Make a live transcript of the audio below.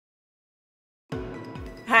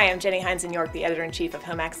Hi, I'm Jenny Hines-York, the Editor-in-Chief of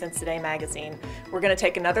Home Accents Today magazine. We're going to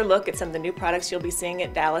take another look at some of the new products you'll be seeing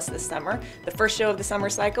at Dallas this summer. The first show of the summer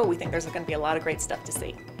cycle, we think there's going to be a lot of great stuff to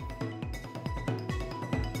see.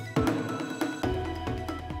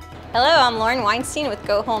 Hello, I'm Lauren Weinstein with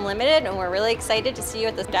Go Home Limited, and we're really excited to see you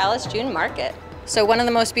at the Dallas June market. So one of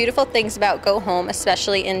the most beautiful things about Go Home,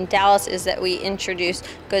 especially in Dallas, is that we introduce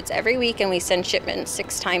goods every week and we send shipments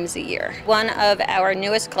 6 times a year. One of our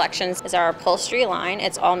newest collections is our upholstery line.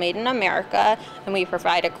 It's all made in America, and we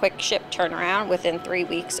provide a quick ship turnaround within 3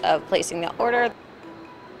 weeks of placing the order.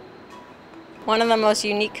 One of the most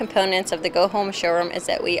unique components of the Go Home showroom is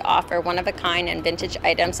that we offer one-of-a-kind and vintage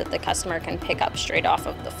items that the customer can pick up straight off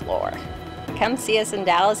of the floor. Come see us in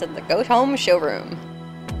Dallas at the Go Home showroom.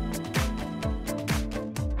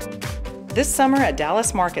 This summer at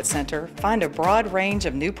Dallas Market Center, find a broad range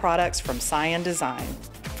of new products from CYAN Design.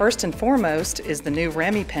 First and foremost is the new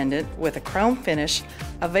Remy pendant with a chrome finish,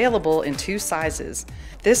 available in 2 sizes.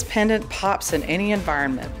 This pendant pops in any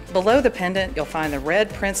environment. Below the pendant, you'll find the red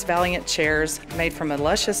Prince Valiant chairs made from a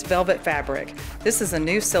luscious velvet fabric. This is a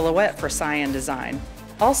new silhouette for CYAN Design.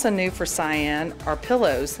 Also new for CYAN are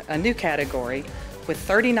pillows, a new category, with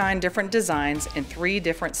 39 different designs in 3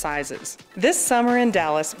 different sizes. This summer in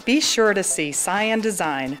Dallas, be sure to see CYAN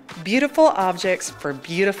Design, beautiful objects for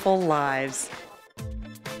beautiful lives.